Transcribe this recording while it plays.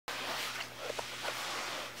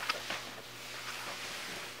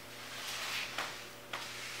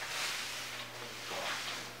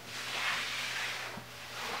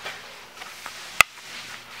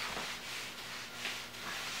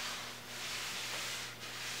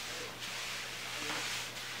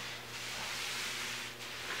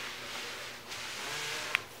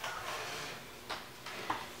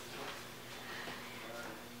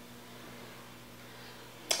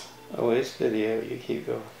No, it's video. You keep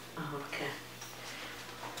going. Oh, okay.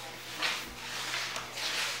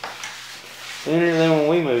 Sooner than when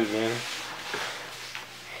we moved in.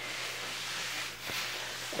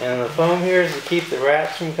 And the foam here is to keep the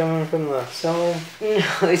rats from coming from the cellar? No,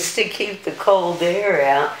 it's to keep the cold air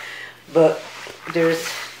out. But I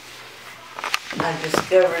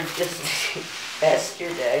discovered just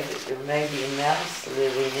yesterday that there may be a mouse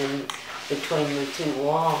living in between the two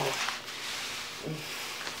walls.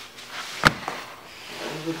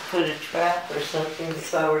 I would put a trap or something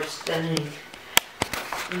if I were staying.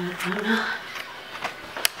 I'm not.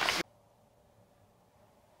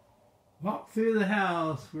 Walk through the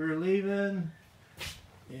house. We're leaving.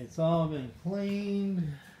 It's all been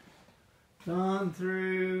cleaned, gone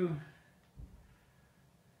through,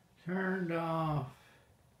 turned off.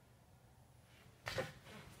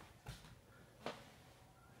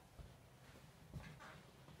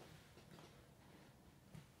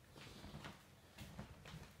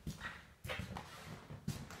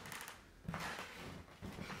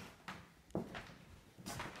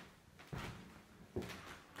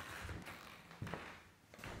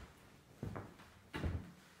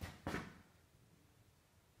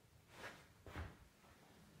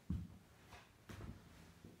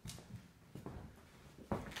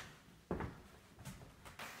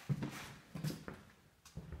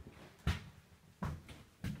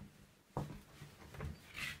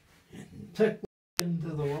 Tucked into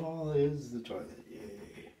the wall is the toilet.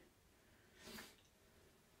 Yay.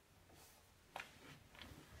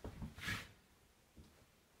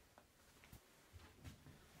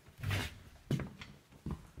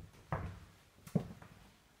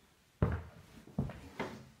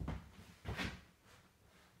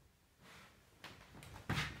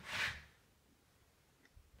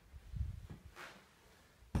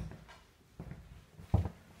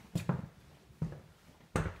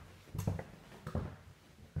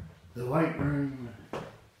 The white room.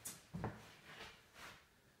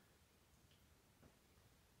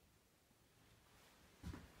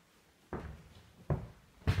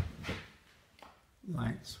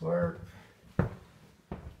 Lights work.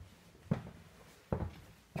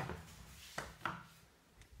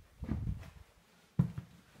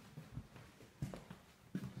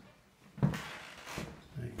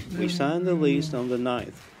 We signed the lease on the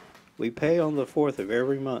 9th. We pay on the 4th of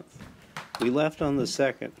every month. We left on the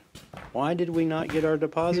 2nd. Why did we not get our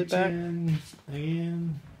deposit back?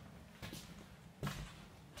 Again.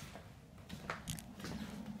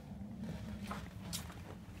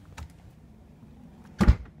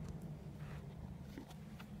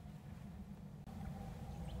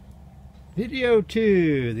 Video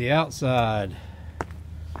 2, the outside.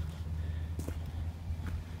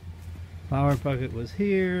 Flower bucket was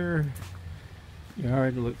here.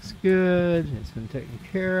 Yard looks good. It's been taken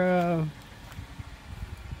care of.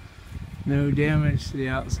 No damage to the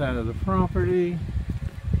outside of the property.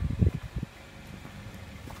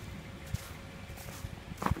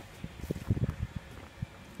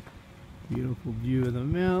 Beautiful view of the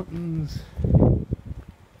mountains.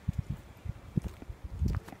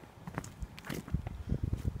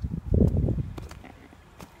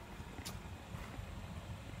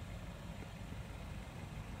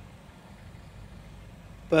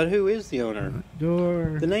 But who is the owner?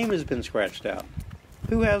 Door. The name has been scratched out.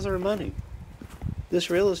 Who has our money? This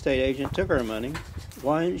real estate agent took our money.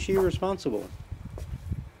 Why isn't she responsible?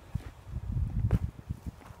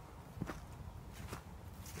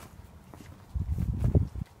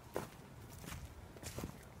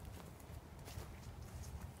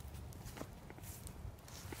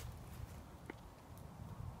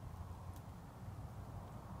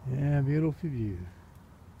 Yeah, beautiful view.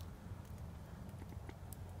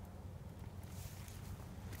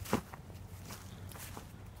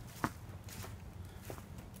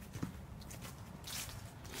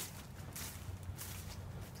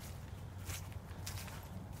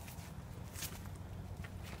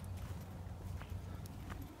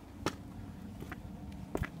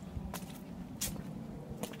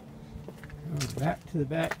 Goes back to the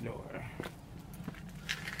back door.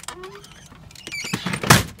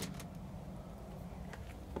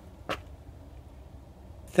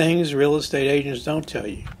 Things real estate agents don't tell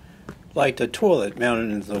you, like the toilet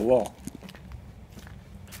mounted into the wall,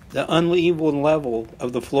 the uneven level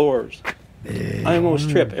of the floors. I almost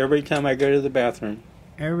trip every time I go to the bathroom.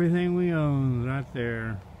 Everything we own is right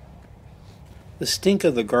there. The stink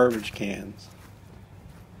of the garbage cans.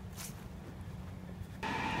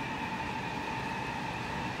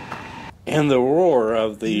 And the roar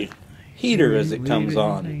of the heater as it comes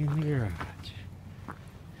on. In the garage.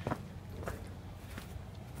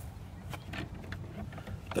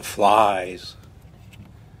 The flies.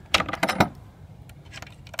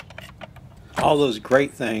 All those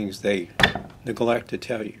great things they neglect to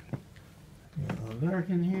tell you. A little dark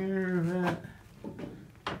in here a bit.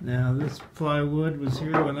 Now this plywood was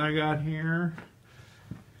here when I got here.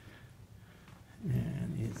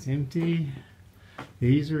 And it's empty.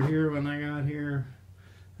 These are here when I got here.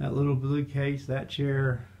 That little blue case, that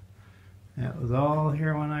chair, that was all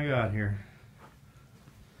here when I got here.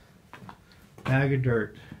 Bag of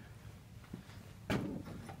dirt.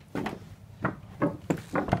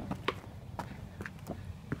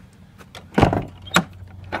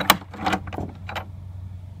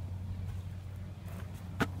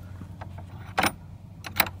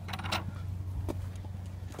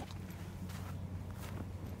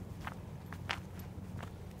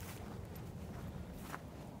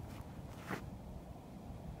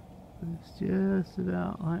 It's just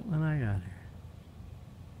about like when I got here.